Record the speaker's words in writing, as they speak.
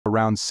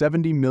Around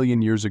 70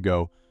 million years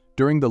ago,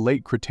 during the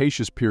late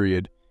Cretaceous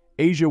period,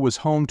 Asia was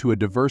home to a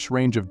diverse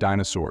range of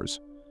dinosaurs.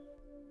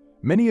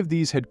 Many of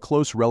these had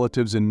close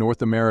relatives in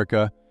North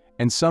America,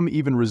 and some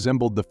even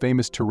resembled the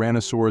famous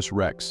Tyrannosaurus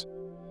rex.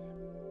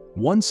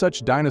 One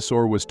such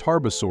dinosaur was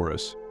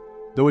Tarbosaurus,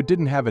 though it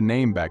didn't have a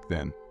name back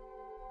then.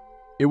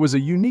 It was a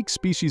unique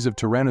species of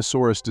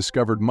Tyrannosaurus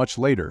discovered much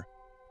later.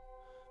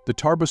 The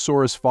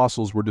Tarbosaurus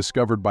fossils were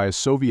discovered by a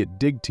Soviet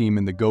dig team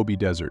in the Gobi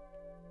Desert.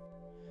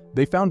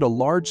 They found a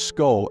large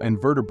skull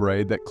and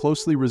vertebrae that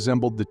closely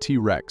resembled the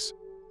T-Rex.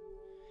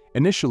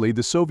 Initially,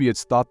 the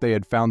Soviets thought they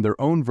had found their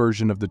own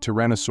version of the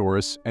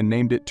Tyrannosaurus and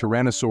named it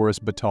Tyrannosaurus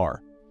Batar,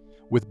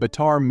 with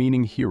Batar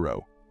meaning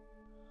hero.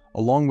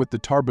 Along with the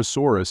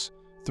Tarbosaurus,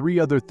 3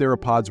 other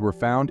theropods were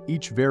found,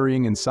 each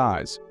varying in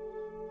size.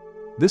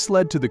 This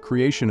led to the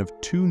creation of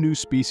 2 new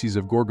species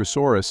of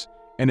Gorgosaurus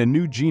and a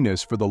new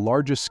genus for the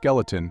largest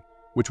skeleton,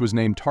 which was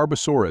named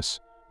Tarbosaurus,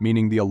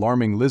 meaning the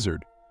alarming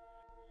lizard.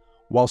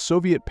 While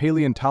Soviet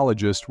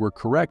paleontologists were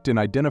correct in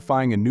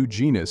identifying a new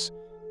genus,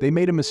 they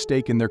made a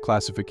mistake in their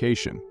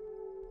classification.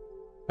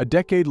 A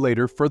decade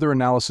later, further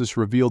analysis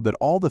revealed that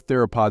all the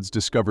theropods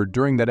discovered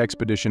during that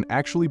expedition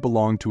actually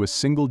belonged to a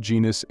single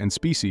genus and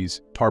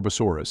species,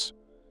 Tarbosaurus.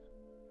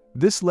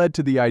 This led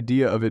to the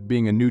idea of it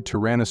being a new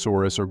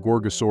Tyrannosaurus or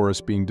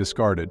Gorgosaurus being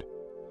discarded.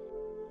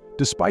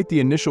 Despite the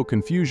initial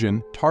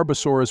confusion,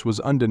 Tarbosaurus was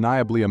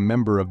undeniably a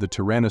member of the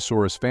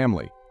Tyrannosaurus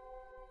family.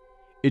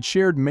 It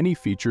shared many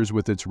features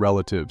with its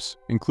relatives,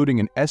 including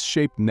an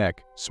S-shaped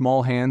neck,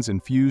 small hands,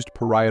 and fused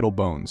parietal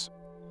bones.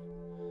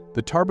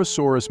 The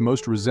Tarbosaurus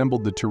most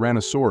resembled the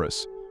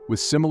Tyrannosaurus,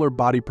 with similar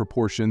body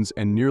proportions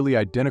and nearly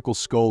identical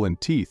skull and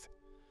teeth.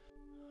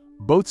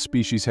 Both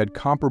species had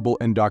comparable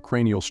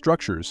endocranial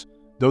structures,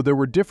 though there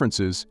were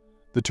differences.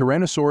 The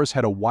Tyrannosaurus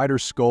had a wider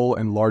skull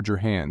and larger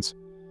hands.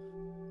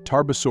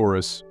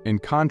 Tarbosaurus, in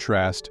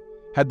contrast,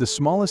 had the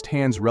smallest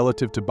hands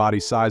relative to body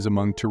size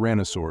among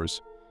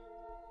tyrannosaurs.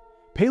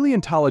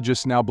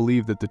 Paleontologists now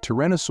believe that the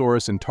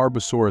Tyrannosaurus and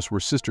Tarbosaurus were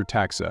sister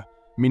taxa,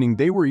 meaning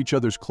they were each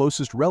other's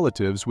closest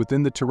relatives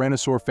within the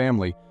Tyrannosaur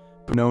family,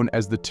 known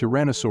as the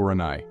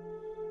Tyrannosaurini.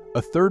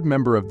 A third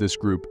member of this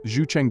group,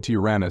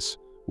 Zhuchengtyrannus,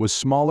 was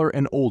smaller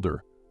and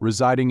older,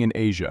 residing in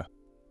Asia.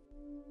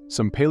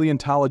 Some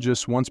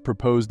paleontologists once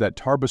proposed that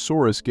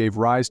Tarbosaurus gave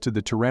rise to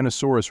the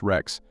Tyrannosaurus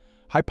rex,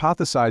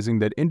 hypothesizing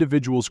that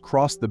individuals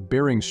crossed the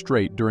Bering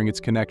Strait during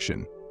its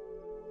connection.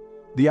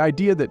 The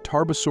idea that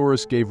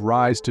Tarbosaurus gave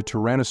rise to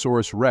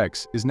Tyrannosaurus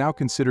rex is now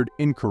considered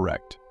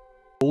incorrect.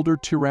 Older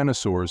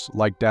tyrannosaurs,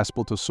 like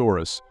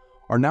Daspletosaurus,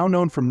 are now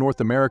known from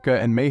North America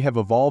and may have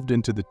evolved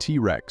into the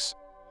T-Rex.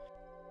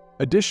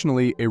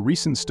 Additionally, a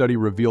recent study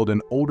revealed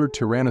an older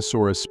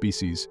Tyrannosaurus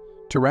species,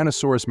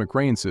 Tyrannosaurus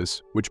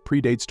macraensis, which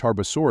predates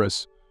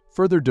Tarbosaurus,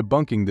 further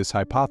debunking this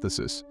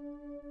hypothesis.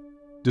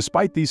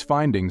 Despite these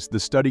findings, the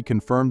study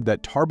confirmed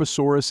that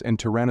Tarbosaurus and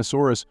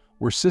Tyrannosaurus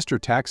were sister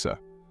taxa.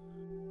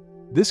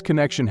 This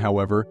connection,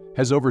 however,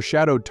 has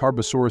overshadowed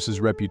Tarbosaurus's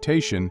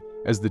reputation,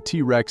 as the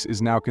T-Rex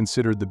is now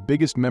considered the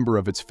biggest member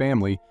of its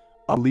family,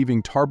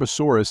 leaving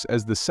Tarbosaurus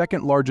as the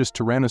second largest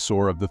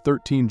tyrannosaur of the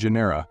 13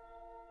 genera.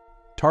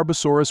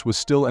 Tarbosaurus was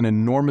still an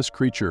enormous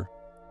creature.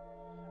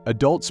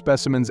 Adult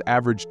specimens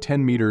averaged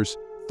 10 meters,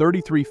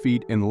 33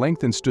 feet in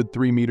length and stood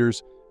 3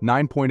 meters,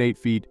 9.8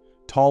 feet,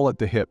 tall at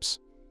the hips.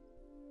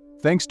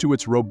 Thanks to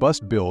its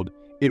robust build,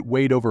 it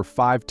weighed over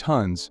 5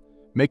 tons,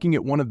 making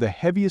it one of the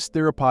heaviest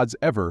theropods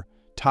ever,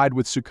 tied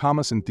with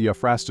Suchomus and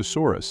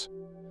Theophrastosauros.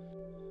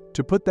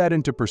 To put that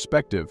into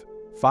perspective,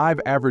 5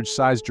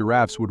 average-sized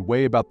giraffes would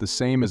weigh about the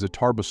same as a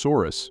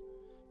Tarbosaurus.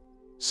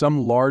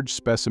 Some large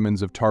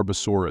specimens of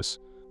Tarbosaurus,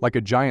 like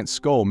a giant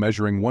skull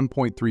measuring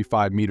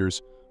 1.35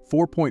 meters,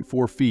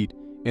 4.4 feet,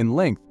 in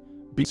length,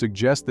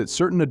 suggest that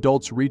certain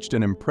adults reached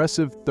an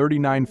impressive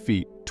 39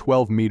 feet,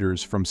 12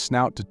 meters from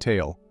snout to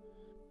tail.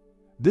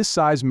 This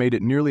size made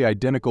it nearly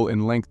identical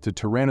in length to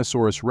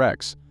Tyrannosaurus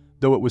rex,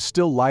 though it was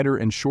still lighter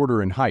and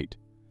shorter in height.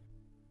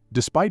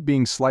 Despite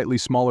being slightly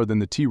smaller than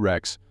the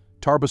T-Rex,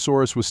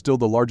 Tarbosaurus was still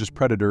the largest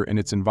predator in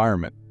its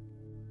environment.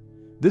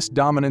 This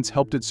dominance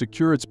helped it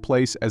secure its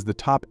place as the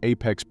top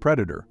apex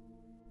predator.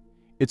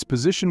 Its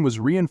position was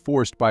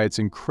reinforced by its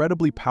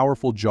incredibly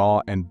powerful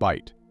jaw and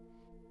bite.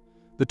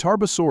 The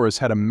Tarbosaurus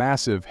had a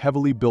massive,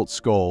 heavily built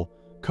skull,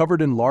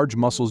 covered in large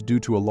muscles due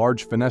to a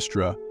large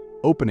fenestra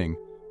opening,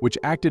 which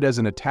acted as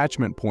an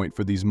attachment point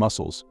for these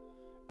muscles,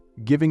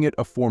 giving it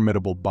a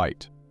formidable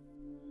bite.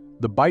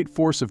 The bite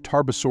force of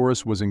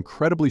Tarbosaurus was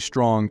incredibly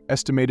strong,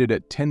 estimated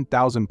at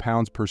 10,000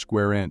 pounds per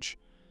square inch.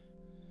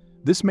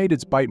 This made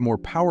its bite more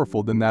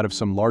powerful than that of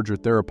some larger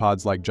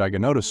theropods like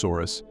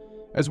Giganotosaurus,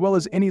 as well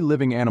as any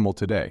living animal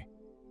today.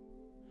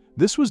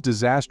 This was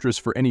disastrous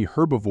for any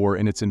herbivore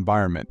in its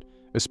environment,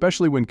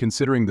 especially when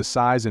considering the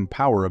size and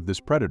power of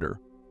this predator.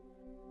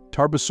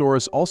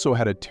 Tarbosaurus also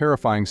had a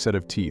terrifying set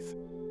of teeth.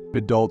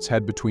 Adults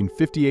had between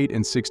 58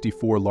 and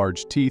 64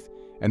 large teeth,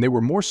 and they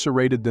were more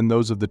serrated than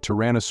those of the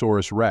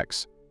Tyrannosaurus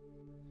rex.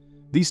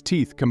 These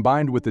teeth,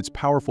 combined with its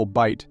powerful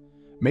bite,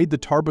 made the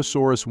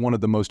Tarbosaurus one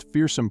of the most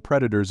fearsome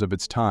predators of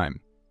its time.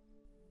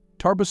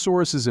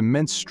 Tarbosaurus's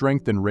immense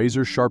strength and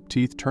razor-sharp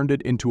teeth turned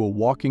it into a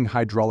walking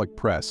hydraulic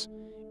press,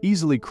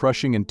 easily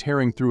crushing and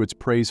tearing through its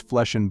prey's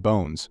flesh and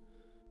bones.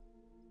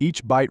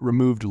 Each bite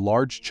removed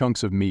large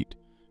chunks of meat,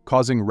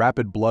 causing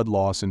rapid blood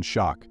loss and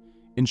shock,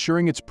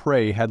 ensuring its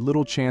prey had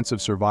little chance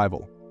of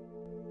survival.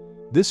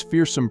 This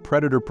fearsome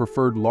predator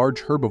preferred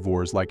large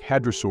herbivores like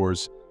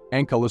hadrosaurs,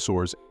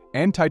 ankylosaurs,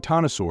 and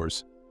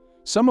titanosaurs,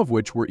 some of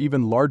which were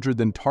even larger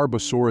than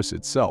Tarbosaurus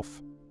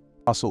itself.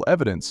 Fossil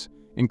evidence,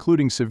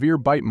 including severe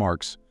bite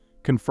marks,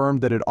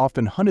 confirmed that it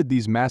often hunted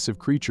these massive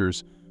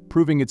creatures,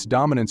 proving its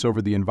dominance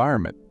over the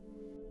environment.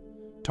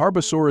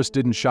 Tarbosaurus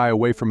didn't shy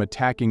away from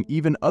attacking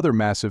even other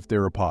massive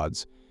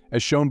theropods,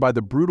 as shown by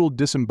the brutal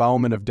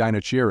disembowelment of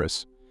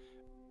Dinosaurus.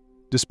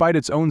 Despite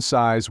its own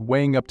size,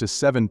 weighing up to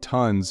 7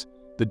 tons,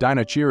 the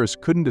Dinosaurus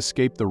couldn't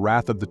escape the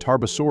wrath of the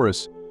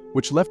Tarbosaurus,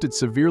 which left it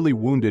severely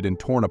wounded and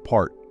torn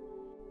apart.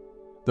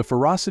 The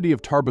ferocity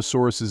of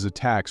Tarbosaurus's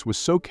attacks was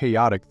so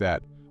chaotic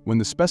that, when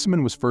the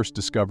specimen was first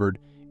discovered,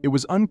 it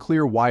was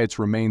unclear why its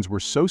remains were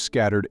so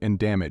scattered and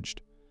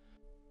damaged.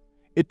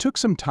 It took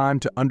some time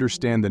to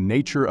understand the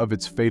nature of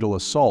its fatal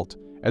assault,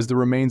 as the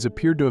remains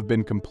appeared to have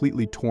been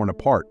completely torn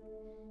apart.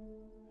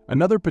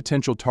 Another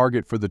potential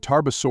target for the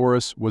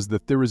Tarbosaurus was the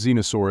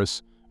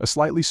Tyrant, a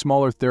slightly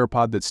smaller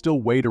theropod that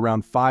still weighed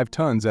around 5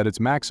 tons at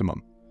its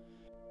maximum.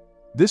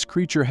 This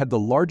creature had the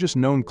largest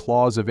known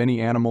claws of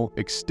any animal,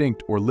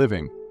 extinct or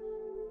living.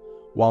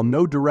 While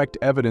no direct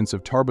evidence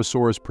of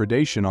Tarbosaurus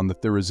predation on the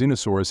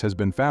Tyrant has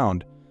been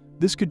found,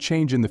 this could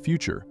change in the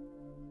future.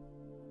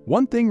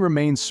 One thing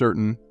remains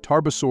certain: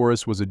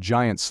 Tarbosaurus was a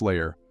giant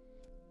slayer.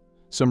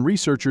 Some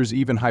researchers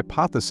even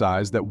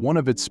hypothesized that one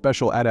of its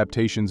special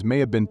adaptations may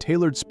have been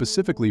tailored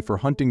specifically for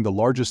hunting the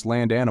largest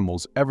land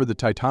animals ever, the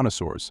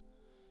titanosaurs.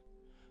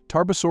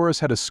 Tarbosaurus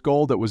had a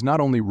skull that was not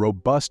only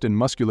robust and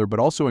muscular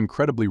but also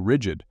incredibly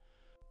rigid.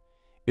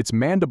 Its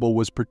mandible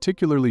was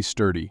particularly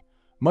sturdy,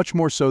 much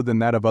more so than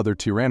that of other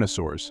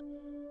tyrannosaurs.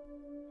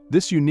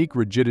 This unique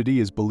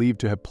rigidity is believed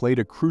to have played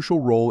a crucial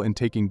role in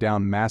taking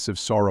down massive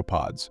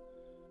sauropods.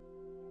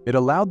 It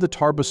allowed the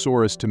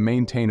Tarbosaurus to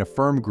maintain a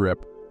firm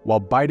grip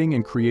while biting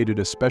and created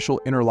a special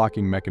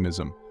interlocking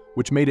mechanism,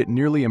 which made it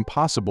nearly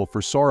impossible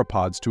for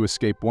sauropods to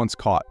escape once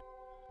caught.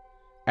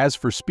 As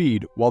for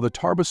speed, while the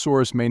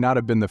Tarbosaurus may not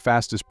have been the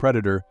fastest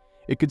predator,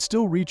 it could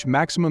still reach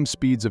maximum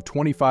speeds of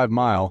 25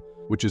 miles,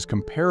 which is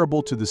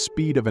comparable to the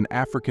speed of an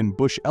African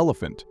bush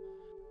elephant.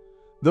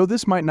 Though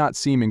this might not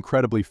seem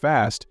incredibly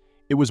fast,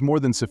 it was more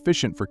than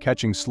sufficient for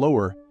catching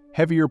slower,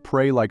 heavier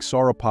prey like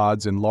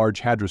sauropods and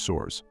large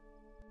hadrosaurs.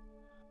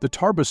 The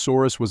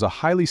Tarbosaurus was a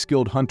highly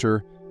skilled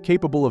hunter,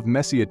 capable of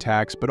messy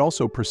attacks but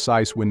also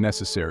precise when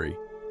necessary.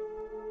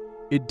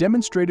 It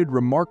demonstrated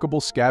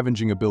remarkable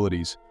scavenging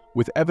abilities,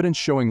 with evidence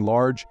showing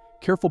large,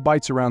 careful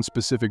bites around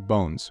specific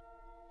bones.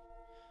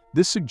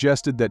 This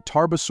suggested that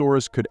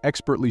Tarbosaurus could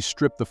expertly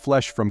strip the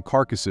flesh from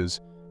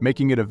carcasses,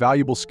 making it a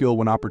valuable skill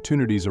when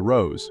opportunities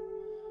arose.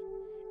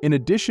 In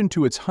addition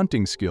to its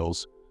hunting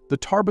skills, the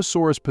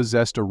Tarbosaurus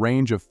possessed a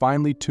range of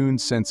finely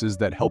tuned senses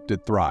that helped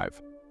it thrive.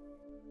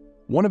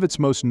 One of its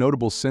most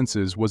notable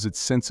senses was its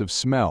sense of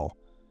smell.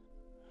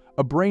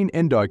 A brain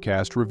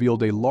endocast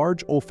revealed a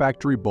large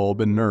olfactory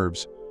bulb and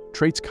nerves,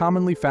 traits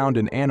commonly found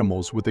in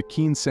animals with a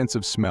keen sense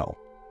of smell.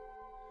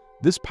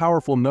 This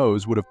powerful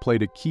nose would have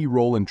played a key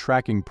role in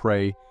tracking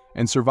prey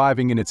and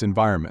surviving in its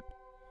environment.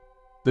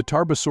 The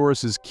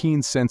Tarbosaurus's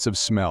keen sense of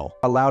smell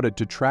allowed it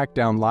to track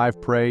down live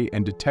prey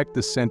and detect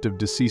the scent of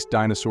deceased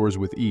dinosaurs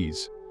with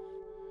ease.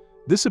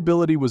 This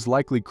ability was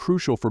likely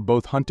crucial for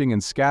both hunting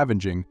and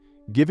scavenging,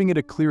 giving it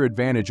a clear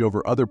advantage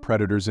over other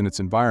predators in its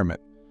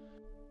environment.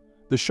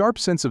 The sharp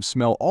sense of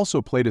smell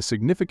also played a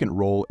significant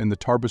role in the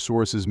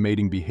Tarbosaurus's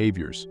mating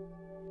behaviors.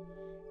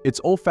 Its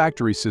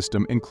olfactory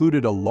system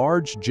included a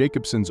large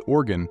Jacobson's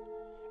organ,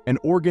 an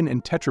organ in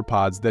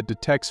tetrapods that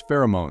detects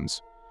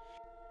pheromones.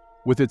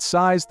 With its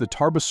size, the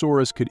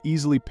Tarbosaurus could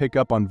easily pick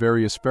up on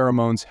various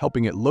pheromones,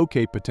 helping it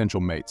locate potential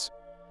mates.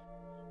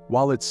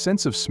 While its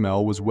sense of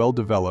smell was well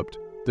developed,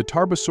 the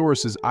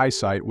Tarbosaurus's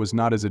eyesight was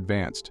not as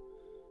advanced.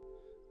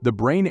 The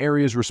brain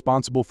areas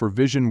responsible for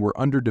vision were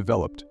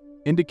underdeveloped,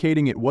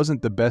 indicating it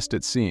wasn't the best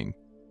at seeing.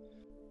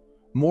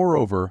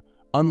 Moreover,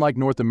 unlike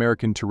North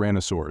American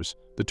tyrannosaurs,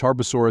 the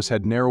Tarbosaurus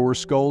had narrower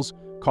skulls,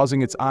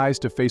 causing its eyes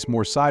to face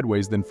more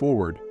sideways than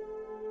forward.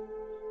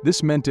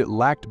 This meant it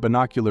lacked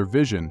binocular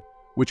vision,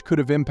 which could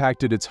have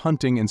impacted its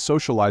hunting and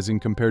socializing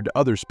compared to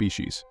other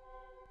species.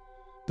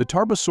 The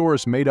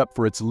Tarbosaurus made up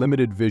for its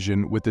limited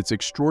vision with its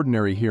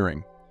extraordinary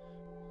hearing.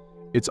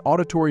 Its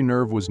auditory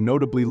nerve was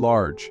notably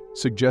large,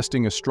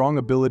 suggesting a strong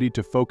ability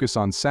to focus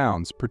on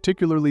sounds,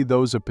 particularly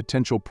those of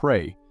potential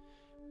prey.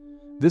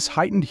 This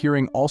heightened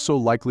hearing also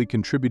likely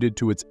contributed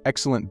to its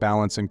excellent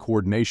balance and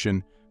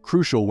coordination,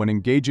 crucial when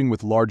engaging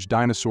with large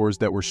dinosaurs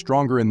that were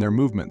stronger in their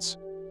movements.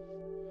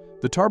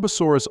 The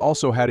Tarbosaurus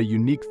also had a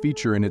unique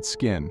feature in its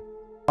skin.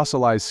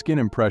 Fossilized skin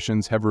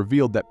impressions have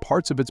revealed that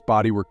parts of its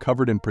body were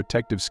covered in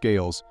protective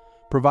scales,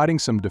 providing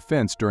some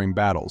defense during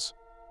battles.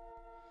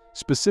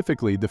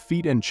 Specifically, the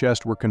feet and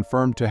chest were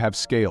confirmed to have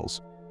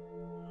scales.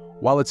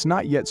 While it's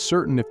not yet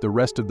certain if the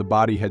rest of the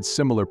body had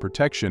similar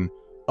protection,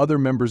 other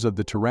members of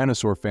the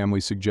Tyrannosaur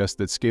family suggest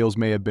that scales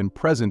may have been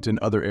present in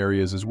other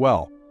areas as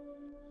well.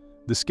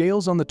 The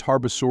scales on the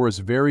Tarbosaurus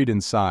varied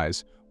in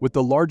size, with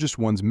the largest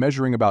ones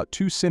measuring about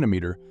 2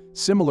 cm,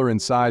 similar in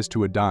size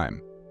to a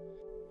dime.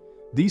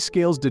 These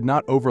scales did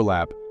not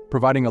overlap,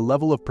 providing a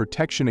level of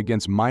protection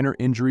against minor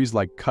injuries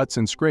like cuts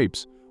and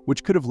scrapes,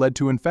 which could have led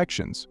to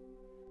infections.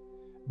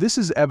 This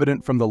is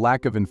evident from the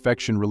lack of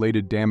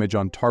infection-related damage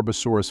on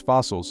Tarbosaurus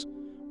fossils,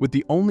 with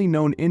the only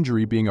known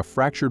injury being a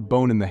fractured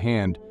bone in the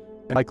hand,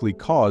 likely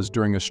caused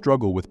during a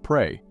struggle with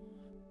prey.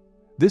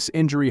 This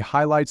injury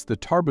highlights the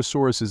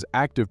Tarbosaurus's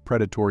active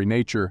predatory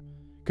nature,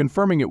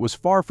 confirming it was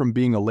far from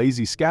being a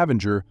lazy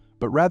scavenger,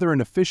 but rather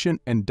an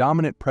efficient and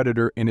dominant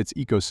predator in its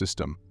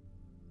ecosystem.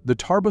 The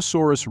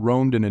Tarbosaurus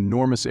roamed an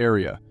enormous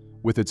area,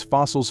 with its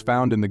fossils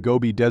found in the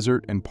Gobi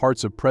Desert and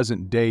parts of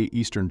present-day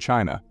eastern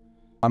China.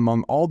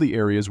 Among all the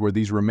areas where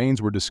these remains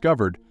were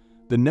discovered,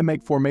 the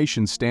Nemegt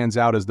Formation stands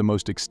out as the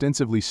most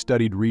extensively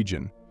studied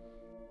region.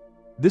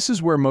 This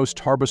is where most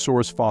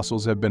Tarbosaurus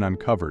fossils have been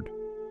uncovered.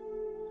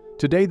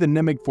 Today, the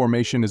Nemegt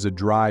Formation is a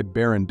dry,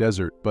 barren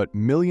desert, but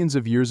millions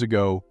of years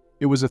ago,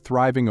 it was a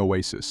thriving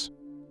oasis.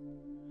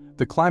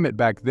 The climate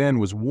back then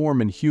was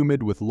warm and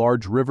humid with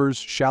large rivers,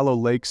 shallow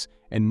lakes,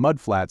 and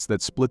mudflats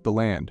that split the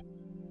land.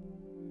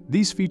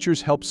 These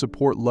features help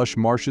support lush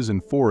marshes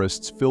and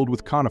forests filled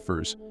with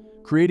conifers,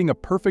 creating a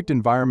perfect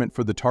environment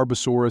for the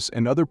Tarbosaurus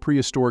and other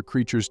prehistoric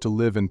creatures to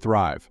live and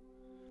thrive.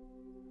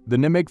 The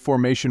Nemegt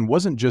Formation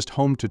wasn't just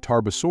home to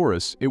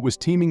Tarbosaurus, it was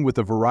teeming with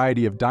a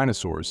variety of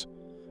dinosaurs.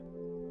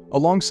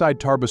 Alongside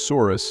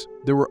Tarbosaurus,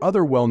 there were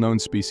other well-known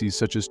species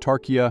such as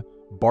Tarchia,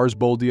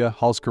 Barsboldia,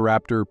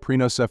 Halscaraptor,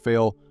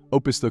 Prenocephale,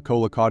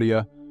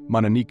 Opisthocolocaudia,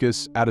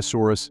 Mononicus,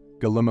 Adasaurus,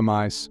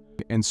 Gallimimus,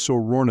 and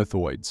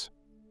Saurornithoids.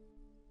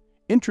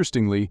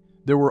 Interestingly,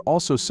 there were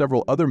also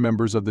several other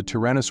members of the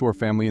Tyrannosaur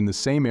family in the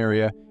same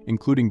area,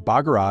 including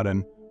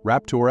Bogarodon,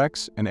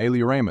 Raptorex, and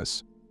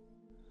Aeluoramus.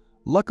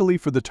 Luckily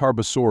for the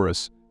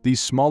Tarbosaurus,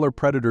 these smaller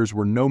predators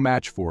were no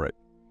match for it.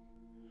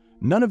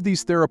 None of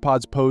these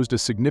theropods posed a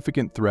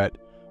significant threat,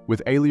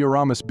 with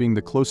Aeluoramus being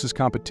the closest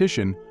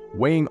competition,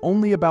 weighing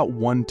only about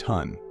 1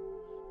 ton.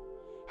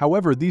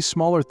 However, these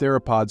smaller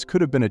theropods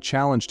could have been a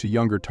challenge to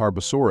younger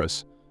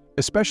Tarbosaurus,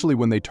 especially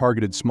when they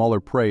targeted smaller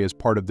prey as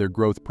part of their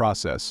growth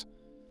process.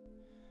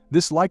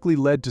 This likely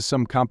led to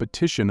some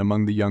competition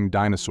among the young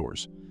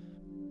dinosaurs.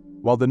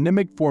 While the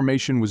Nemegt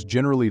Formation was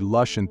generally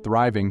lush and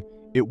thriving,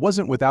 it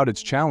wasn't without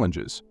its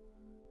challenges.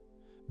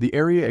 The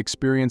area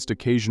experienced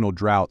occasional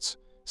droughts,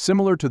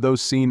 similar to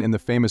those seen in the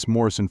famous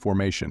Morrison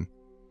Formation.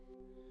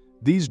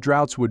 These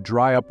droughts would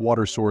dry up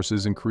water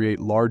sources and create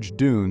large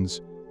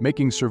dunes,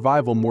 making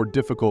survival more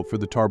difficult for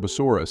the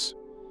Tarbosaurus.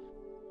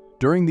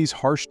 During these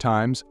harsh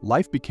times,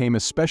 life became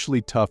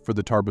especially tough for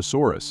the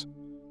Tarbosaurus.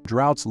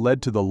 Droughts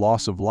led to the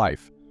loss of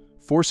life,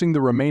 forcing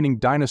the remaining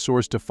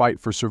dinosaurs to fight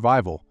for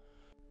survival.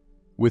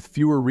 With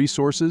fewer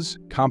resources,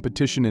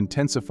 competition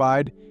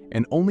intensified,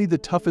 and only the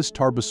toughest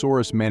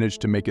Tarbosaurus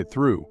managed to make it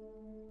through.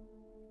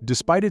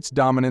 Despite its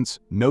dominance,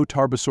 no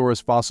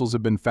Tarbosaurus fossils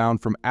have been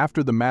found from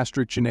after the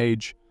Maastrichtian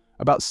Age,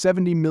 about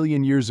 70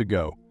 million years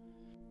ago.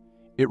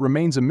 It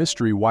remains a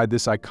mystery why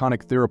this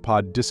iconic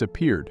theropod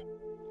disappeared.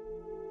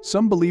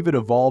 Some believe it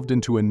evolved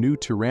into a new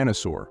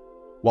tyrannosaur,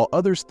 while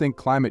others think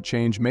climate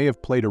change may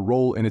have played a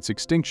role in its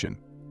extinction.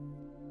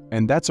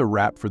 And that's a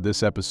wrap for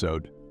this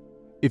episode.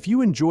 If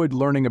you enjoyed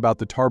learning about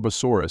the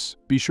Tarbosaurus,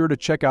 be sure to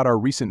check out our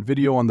recent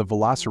video on the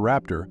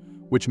Velociraptor,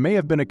 which may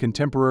have been a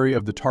contemporary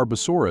of the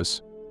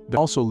Tarbosaurus,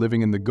 also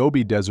living in the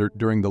Gobi Desert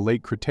during the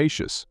late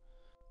Cretaceous.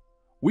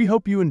 We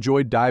hope you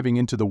enjoyed diving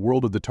into the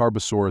world of the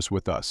Tarbosaurus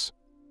with us.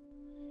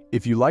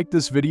 If you liked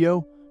this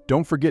video,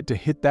 don't forget to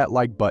hit that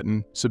like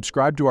button,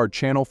 subscribe to our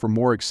channel for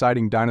more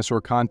exciting dinosaur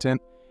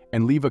content,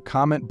 and leave a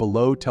comment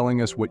below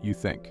telling us what you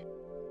think.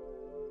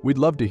 We'd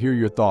love to hear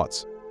your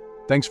thoughts.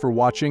 Thanks for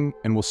watching,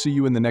 and we'll see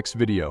you in the next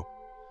video.